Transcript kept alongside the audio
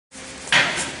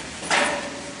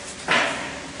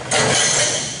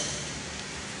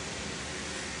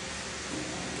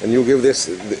And you give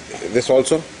this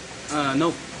also?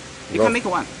 No. You No. can make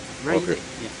one. Very Okay. easy.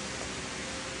 Yeah.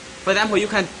 For example, you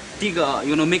can dig,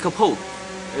 make a pole.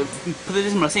 Put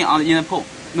this machine in a pole.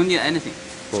 No need anything.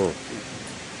 Hmm.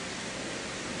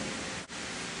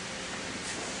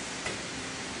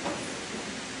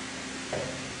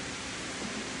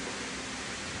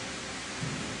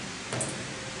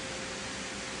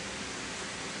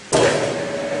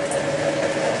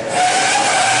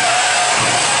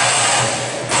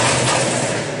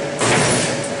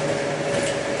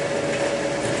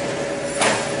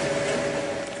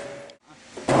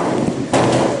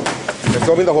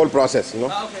 Show me the whole process, you know?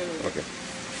 Okay. Okay.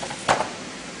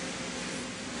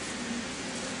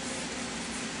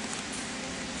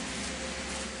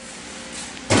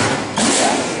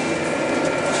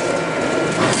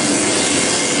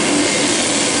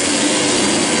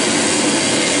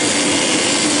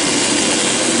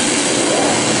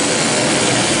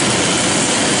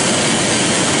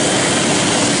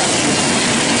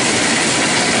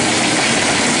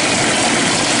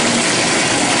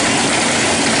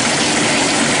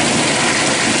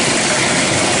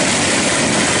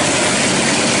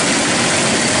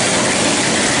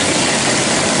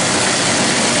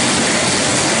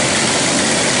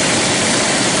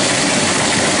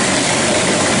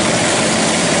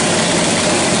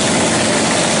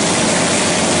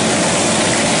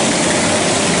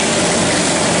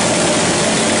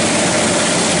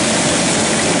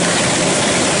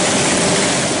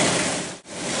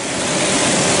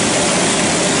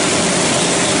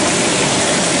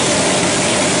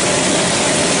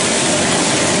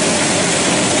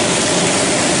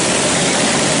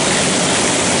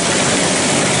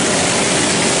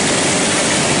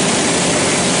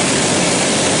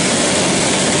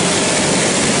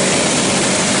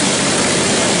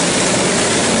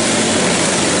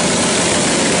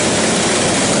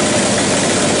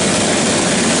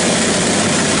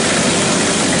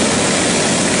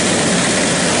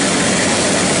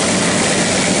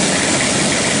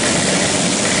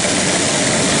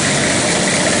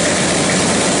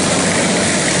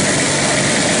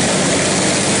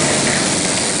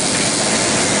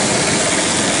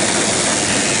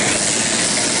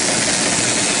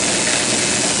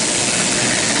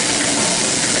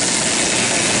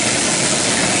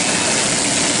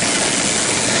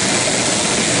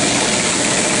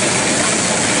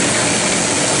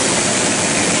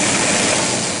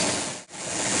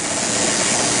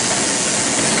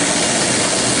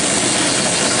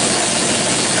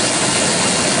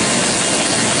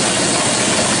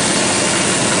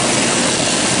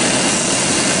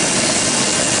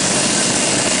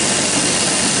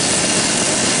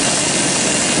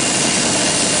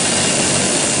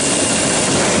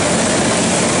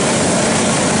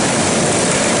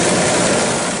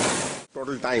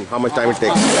 Total time, how much time it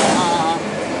takes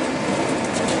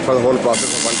for the whole process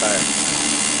of one tire?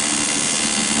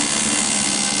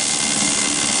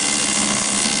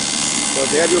 So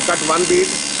there you cut one bead,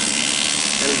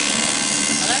 and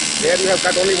there you have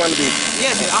cut only one bead.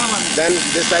 Yes, Then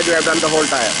this side you have done the whole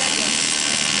tire.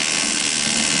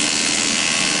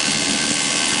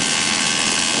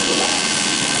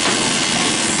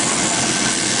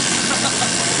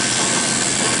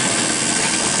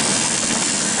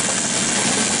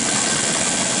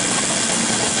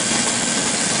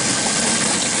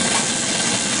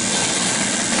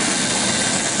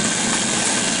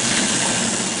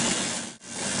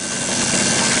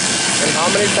 And how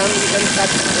many tons you can cut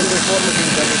in this 4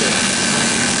 machines every day?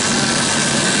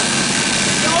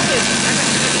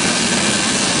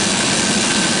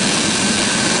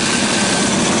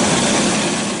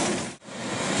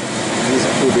 These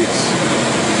are 2 beats.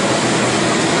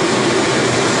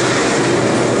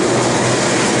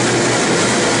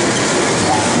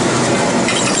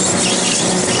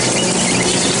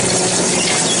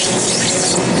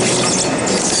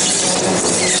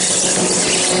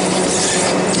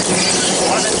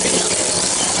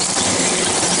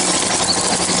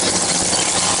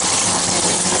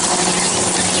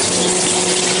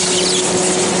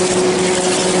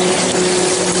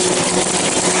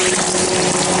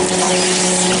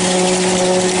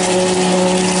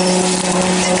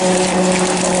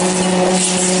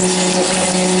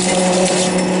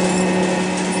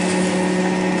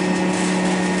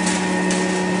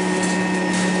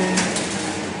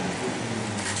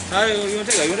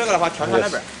用这个的话，调它那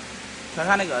边，调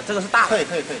它那个，这个是大的，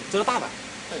可以，这个大的，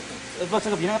可以。不，这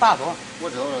个比那个大多。我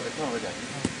知道了，得看会儿去。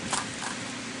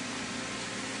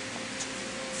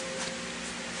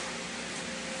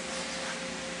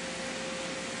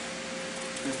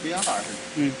比羊大似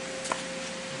的。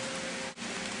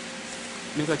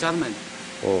那个家子们。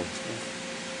哦。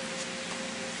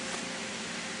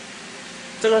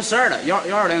这个是12的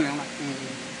，1200的。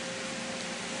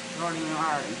1200。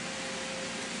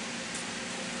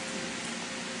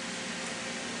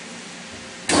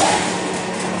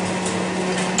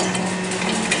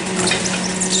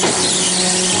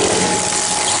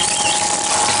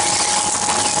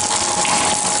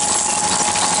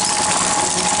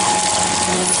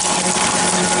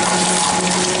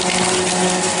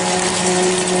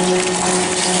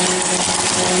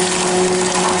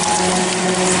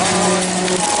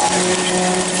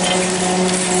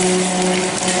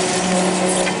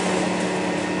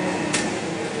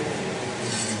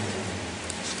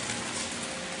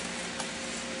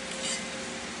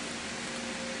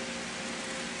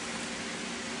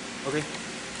Okay.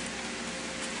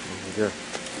 Yeah,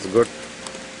 it's good.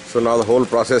 So now the whole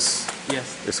process Yes.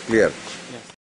 is clear. Yes.